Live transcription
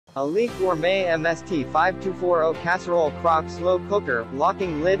Elite Gourmet MST5240 Casserole Crock Slow Cooker,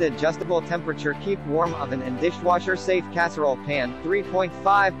 locking lid adjustable temperature keep warm oven and dishwasher-safe casserole pan, 3.5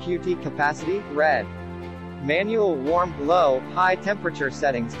 QT capacity, red. Manual warm, low, high temperature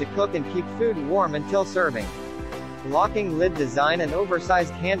settings to cook and keep food warm until serving. Locking lid design and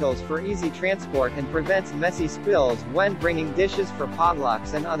oversized handles for easy transport and prevents messy spills when bringing dishes for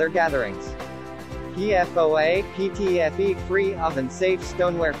potlucks and other gatherings. PFOA, PTFE-free oven-safe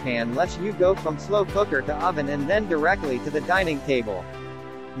stoneware pan lets you go from slow cooker to oven and then directly to the dining table.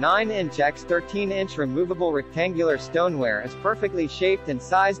 9-inch x 13-inch removable rectangular stoneware is perfectly shaped and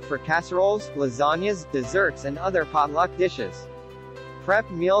sized for casseroles, lasagnas, desserts and other potluck dishes. Prep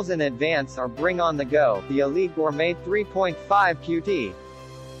meals in advance or bring on the go. The Elite Gourmet 3.5 QT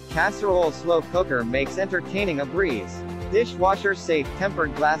Casserole Slow Cooker makes entertaining a breeze. Dishwasher-safe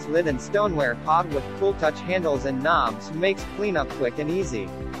tempered glass lid and stoneware pot with cool touch handles and knobs makes cleanup quick and easy.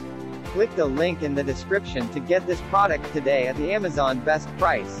 Click the link in the description to get this product today at the Amazon best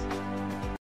price.